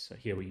database. So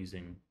here we're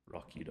using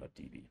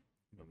rocku.db.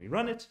 When we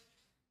run it,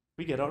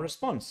 we get our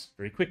response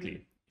very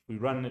quickly. If we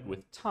run it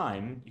with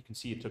time, you can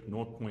see it took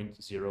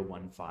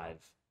 0.015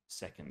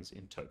 seconds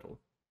in total,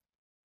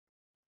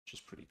 which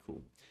is pretty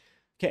cool.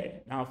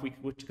 Okay, now if we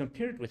were to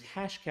compare it with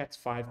hashcat's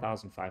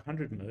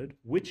 5500 mode,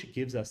 which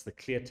gives us the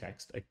clear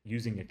text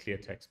using a clear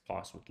text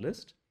password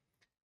list,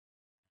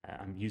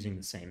 I'm using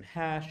the same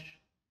hash,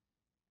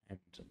 and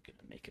I'm going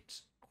to make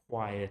it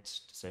quiet,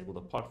 disable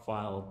the pot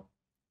file.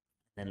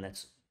 Then I'm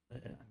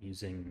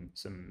using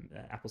some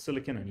Apple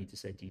Silicon. I need to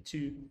say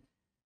D2.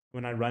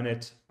 When I run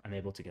it, I'm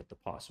able to get the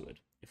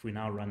password. If we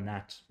now run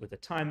that with a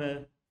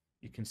timer,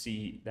 you can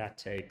see that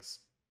takes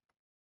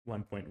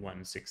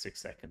 1.166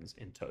 seconds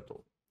in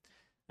total.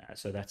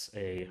 So that's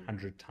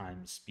 100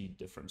 times speed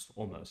difference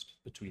almost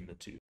between the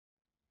two.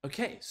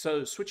 Okay,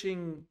 so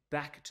switching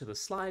back to the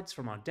slides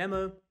from our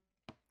demo,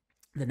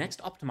 the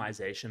next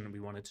optimization we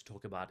wanted to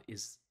talk about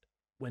is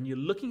when you're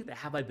looking at the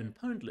Have I Been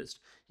Pwned list,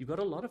 you've got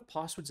a lot of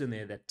passwords in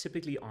there that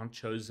typically aren't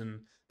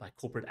chosen by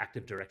corporate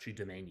Active Directory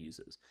domain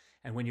users.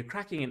 And when you're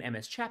cracking an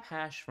MSCHAP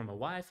hash from a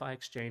Wi-Fi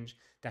exchange,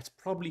 that's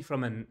probably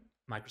from a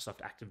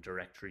Microsoft Active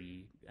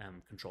Directory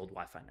controlled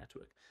Wi-Fi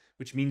network,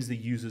 which means the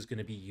user is going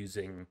to be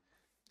using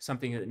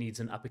something that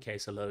needs an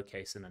uppercase, a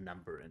lowercase, and a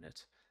number in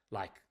it,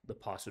 like the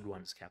password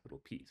one is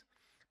capital P.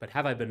 But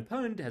Have I Been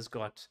Pwned has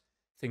got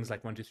things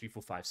like 1, 2, 3,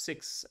 4, 5,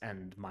 6,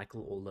 and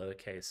Michael all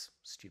lowercase,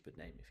 stupid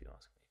name if you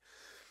ask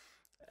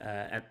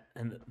me.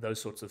 And those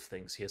sorts of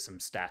things. Here's some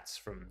stats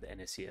from the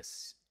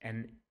NCSC.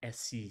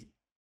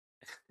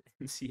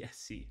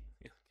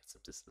 Get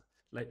some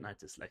late night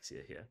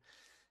dyslexia here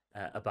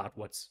about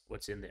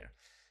what's in there.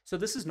 So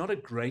this is not a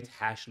great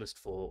hash list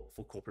for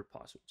corporate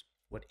passwords.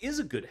 What is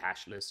a good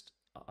hash list,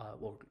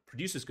 or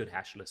produces good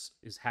hash lists,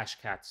 is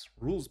hashcat's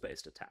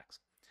rules-based attacks.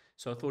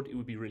 So I thought it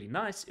would be really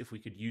nice if we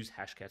could use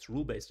hashcat's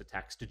rule-based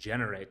attacks to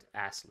generate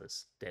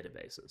assless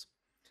databases.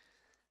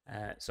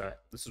 So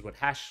this is what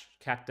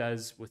hashcat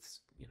does with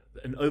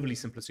an overly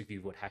simplistic view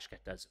of what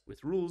hashcat does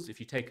with rules. If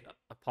you take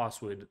a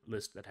password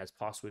list that has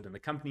password and the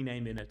company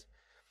name in it,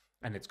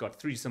 and it's got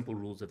 3 simple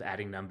rules of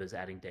adding numbers,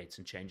 adding dates,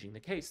 and changing the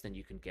case, then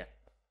you can get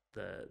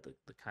the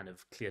kind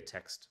of clear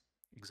text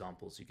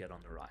examples you get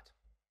on the right.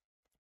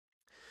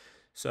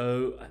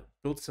 So I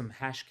built some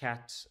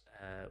hashcat,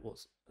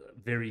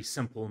 very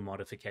simple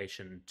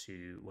modification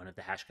to one of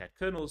the hashcat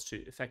kernels to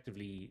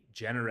effectively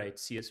generate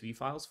CSV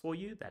files for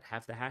you that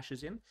have the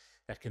hashes in,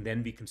 that can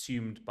then be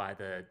consumed by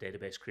the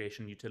database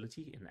creation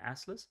utility in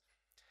Assless,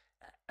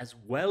 as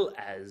well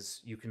as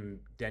you can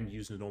then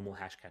use the normal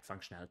hashcat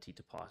functionality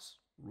to pass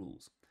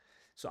rules.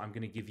 So I'm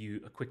going to give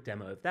you a quick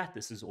demo of that.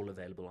 This is all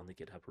available on the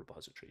GitHub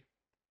repository.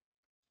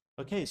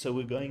 Okay, so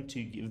we're going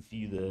to give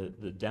you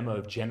the demo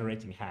of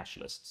generating hash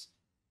lists.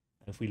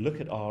 If we look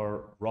at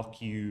our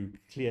RockU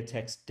clear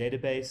text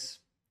database,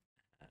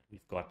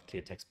 we've got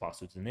clear text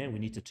passwords in there. We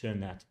need to turn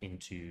that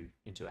into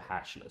a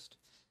hash list.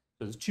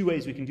 So there's 2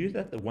 ways we can do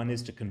that. The one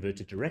is to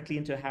convert it directly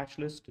into a hash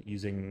list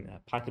using a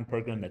Python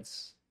program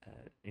that's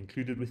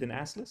included within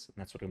Assless, and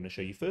that's what I'm going to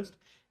show you first.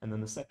 And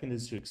then the second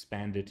is to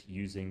expand it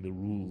using the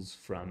rules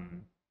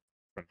from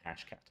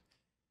hashcat.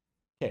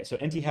 Okay, so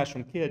NT-hash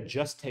from clear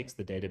just takes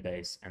the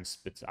database and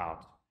spits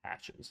out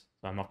hashes.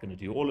 So I'm not going to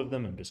do all of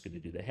them. I'm just going to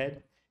do the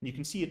head. And you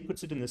can see it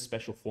puts it in this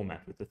special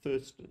format with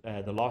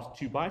the last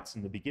 2 bytes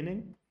in the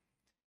beginning,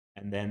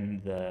 and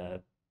then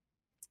the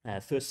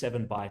first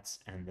 7 bytes,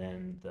 and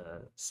then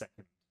the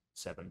second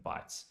 7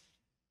 bytes.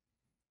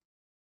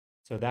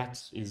 So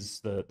that is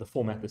the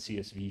format the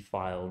CSV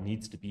file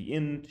needs to be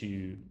in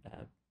to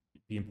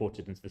be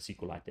imported into the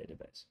SQLite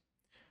database.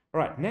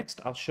 All right,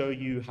 next I'll show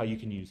you how you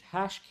can use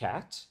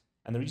hashcat.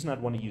 And the reason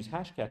I'd want to use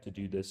hashcat to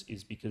do this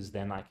is because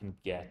then I can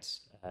get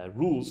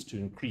rules to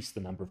increase the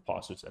number of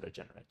passwords that are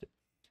generated.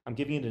 I'm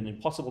giving it an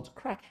impossible to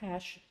crack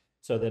hash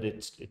so that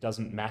it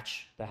doesn't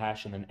match the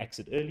hash and then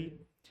exit early.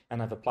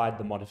 And I've applied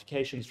the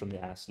modifications from the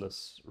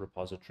Assless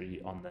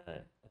repository on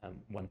the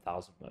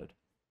 1000 mode.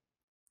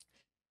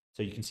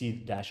 So you can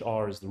see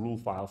 -r is the rule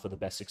file for the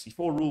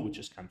best64 rule, which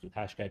just comes with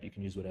hashcat. You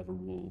can use whatever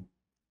rule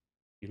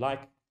you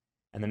like.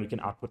 And then we can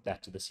output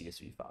that to the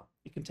CSV file.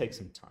 It can take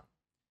some time.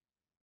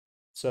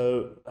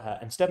 So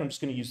instead, I'm just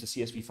going to use the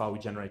CSV file we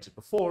generated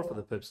before for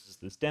the purposes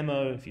of this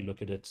demo. If you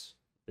look at it,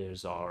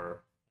 there's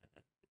our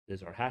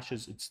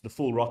hashes. It's the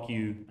full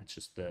RockU. That's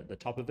just the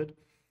top of it.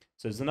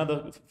 So there's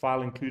another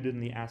file included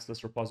in the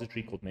Assless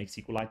repository called make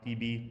SQLite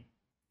DB.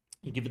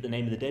 You give it the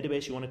name of the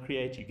database you want to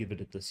create. You give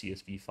it the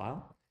CSV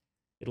file.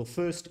 It'll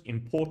first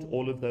import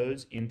all of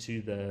those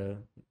into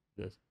the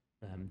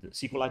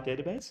SQLite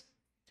database.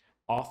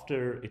 After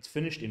it's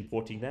finished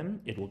importing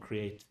them, it will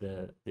create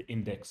the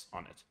index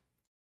on it.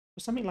 For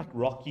something like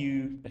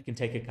RockU, that can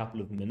take a couple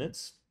of minutes.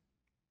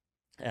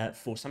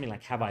 For something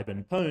like Have I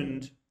Been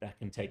Pwned, that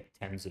can take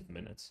tens of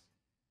minutes.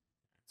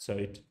 So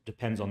it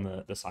depends on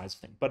the size of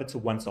thing, but it's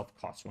a once-off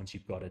cost. Once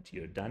you've got it,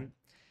 you're done.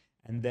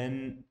 And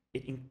then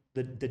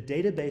the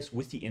database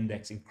with the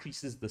index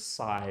increases the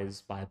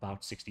size by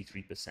about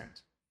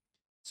 63%.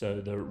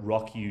 So the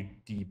RockU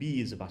DB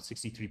is about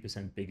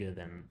 63% bigger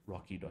than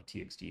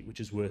RockU.txt, which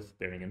is worth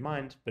bearing in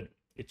mind, but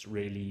it's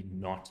really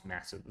not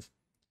massive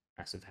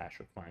hash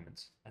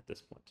requirements at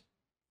this point.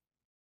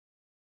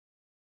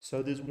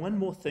 So there's one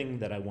more thing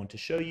that I want to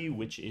show you,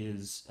 which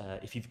is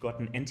if you've got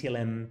an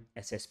NTLM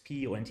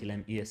SSP or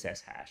NTLM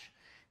ESS hash.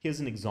 Here's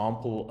an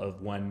example of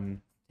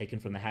one taken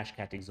from the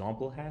hashcat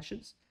example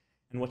hashes.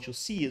 And what you'll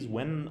see is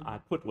when I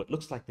put what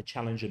looks like the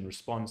challenge and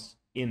response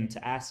into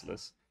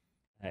Assless,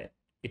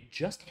 it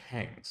just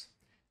hangs.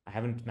 I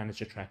haven't managed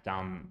to track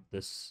down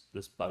this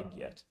bug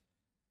yet.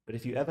 But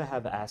if you ever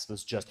have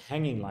Assless just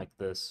hanging like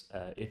this,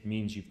 it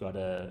means you've got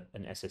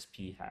an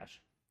SSP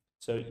hash.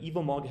 So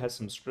EvilMog has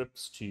some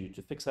scripts to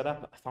fix that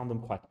up. I found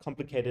them quite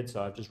complicated,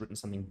 so I've just written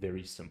something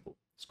very simple.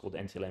 It's called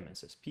NTLM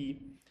SSP,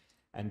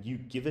 and you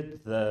give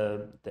it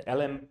the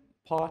LM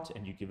part,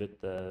 and you give it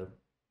the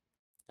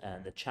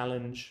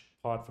challenge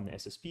part from the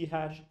SSP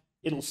hash.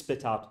 It'll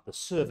spit out the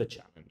server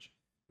challenge,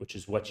 which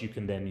is what you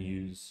can then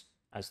use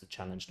as the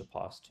challenge to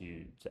pass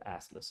to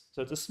Assless.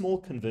 So it's a small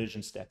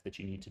conversion step that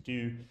you need to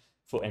do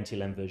for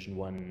NTLM version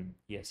 1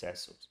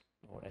 ESS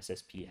or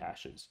SSP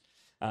hashes.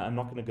 I'm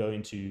not going to go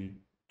into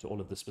all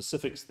of the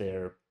specifics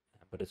there,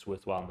 but it's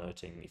worthwhile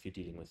noting if you're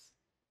dealing with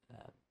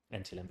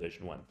NTLM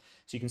version 1.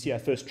 So you can see I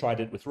first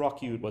tried it with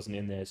RockU, it wasn't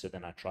in there, so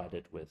then I tried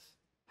it with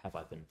Have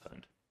I Been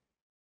Pwned.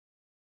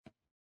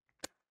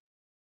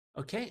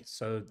 Okay,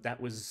 so that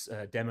was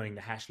demoing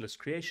the hash list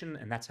creation,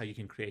 and that's how you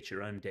can create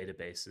your own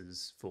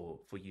databases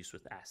for use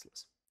with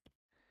Assless.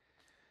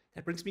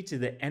 That brings me to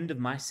the end of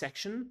my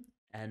section,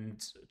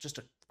 and just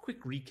a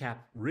quick recap.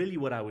 Really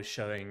what I was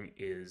showing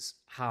is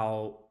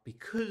how,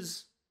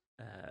 because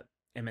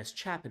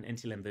MSCHAP and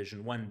NTLM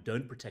version 1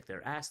 don't protect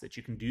their ass, that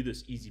you can do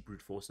this easy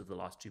brute force of the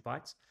last 2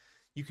 bytes.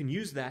 You can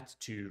use that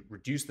to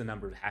reduce the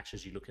number of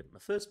hashes you look at in the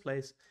first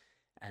place.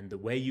 And the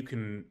way you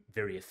can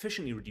very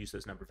efficiently reduce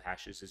those number of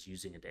hashes is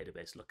using a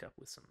database lookup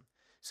with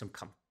some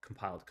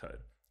compiled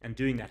code. And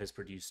doing that has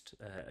produced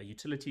a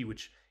utility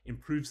which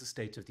improves the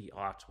state of the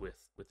art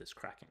with this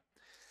cracking.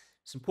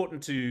 It's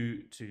important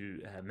to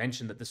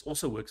mention that this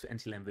also works for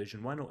NTLM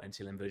version 1 or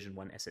NTLM version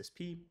 1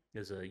 SSP.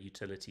 There's a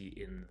utility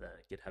in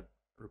the GitHub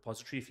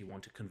repository if you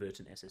want to convert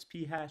an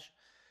SSP hash.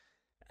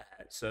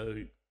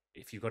 So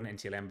if you've got an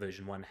NTLM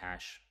version 1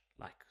 hash,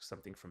 like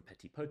something from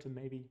Petipotum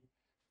maybe,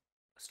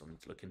 I still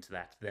need to look into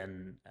that,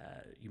 then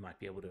you might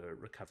be able to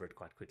recover it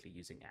quite quickly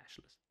using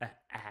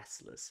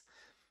Assless.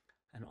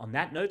 And on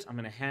that note, I'm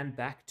going to hand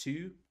back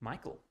to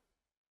Michael.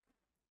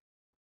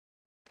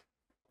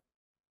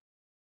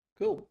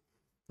 Cool.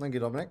 Thank you,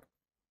 Dominic.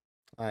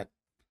 All right.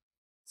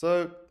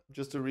 So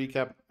just to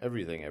recap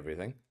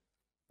everything.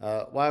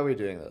 Why are we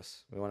doing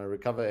this? We want to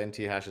recover NT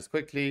hashes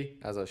quickly.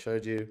 As I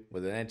showed you,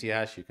 with an NT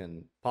hash, you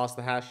can pass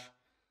the hash.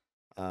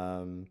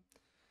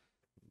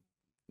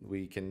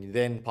 We can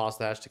then pass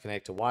the hash to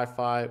connect to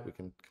Wi-Fi. We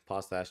can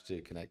pass the hash to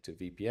connect to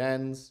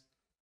VPNs.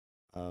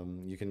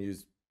 You can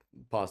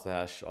pass the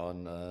hash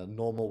on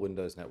normal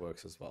Windows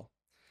networks as well.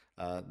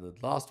 The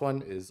last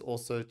one is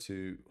also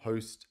to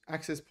host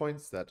access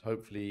points that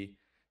hopefully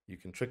you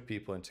can trick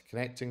people into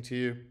connecting to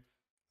you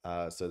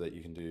so that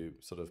you can do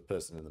sort of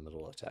person in the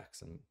middle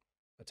attacks and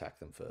attack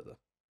them further,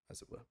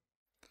 as it were.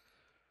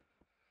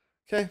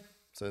 Okay,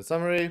 so in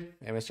summary,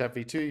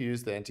 MSCHAPv2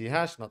 use the NT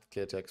hash, not the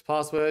cleartext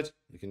password.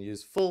 You can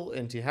use full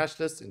NT hash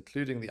lists,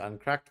 including the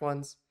uncracked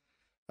ones.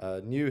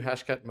 New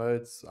hashcat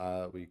modes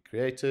we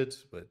created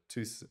with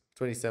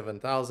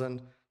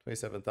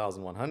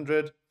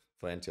 27,100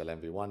 for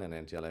NTLM-v1 and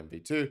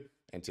NTLM-v2.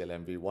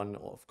 NTLM-v1,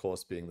 of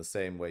course, being the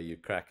same way you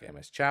crack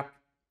MSCHAP.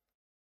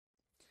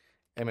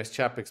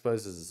 MSCHAP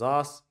exposes his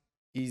ass.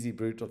 Easy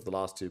brute of the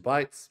last 2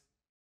 bytes.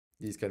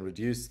 These can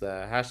reduce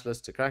the hash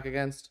list to crack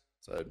against,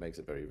 so it makes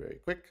it very, very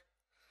quick.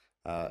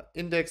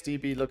 Index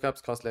DB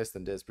lookups cost less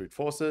than DES brute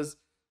forces,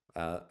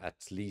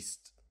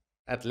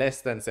 at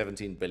less than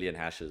 17 billion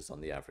hashes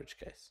on the average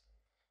case.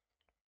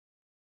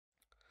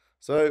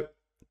 So,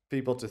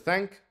 people to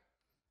thank.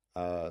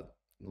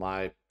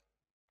 My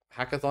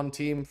hackathon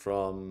team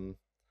from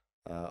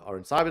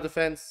Orange Cyber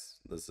Defense.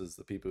 This is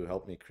the people who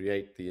helped me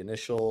create the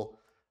initial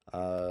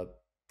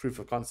proof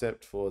of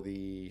concept for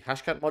the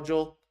hashcat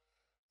module.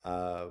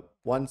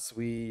 Once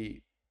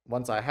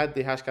I had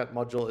the hashcat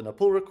module in a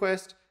pull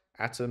request,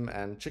 Atom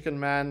and Chicken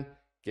Man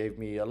gave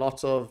me a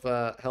lot of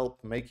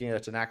help making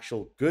it an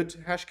actual good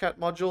hashcat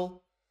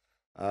module.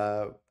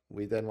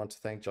 We then want to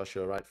thank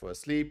Joshua Wright for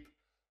Asleep.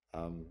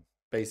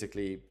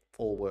 Basically,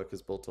 all work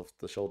is built off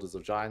the shoulders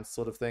of giants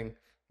sort of thing.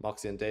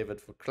 Moxie and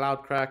David for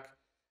Cloudcrack.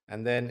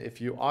 And then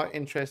if you are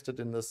interested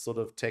in this sort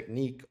of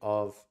technique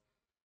of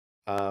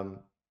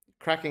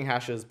cracking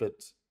hashes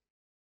but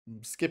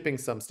skipping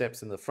some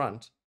steps in the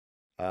front,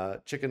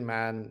 Chicken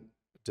Man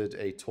did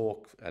a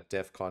talk at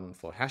DEF CON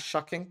for hash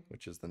shucking,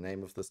 which is the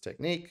name of this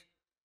technique.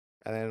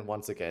 And then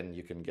once again,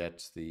 you can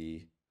get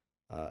the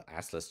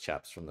Assless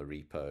Chaps from the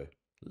repo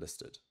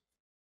listed.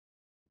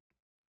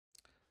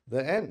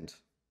 The end.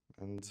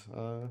 And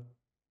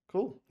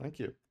cool, thank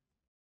you.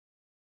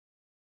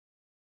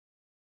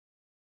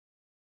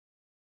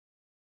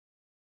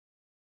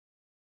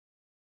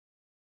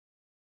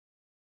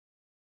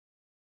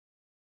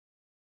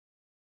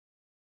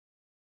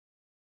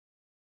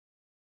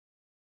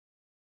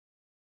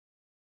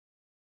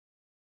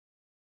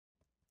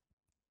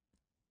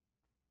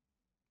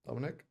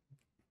 Dominic?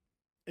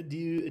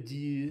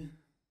 Adieu.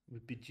 We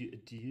bid you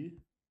adieu.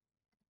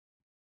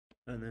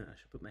 Oh no, I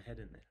should put my head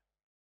in there.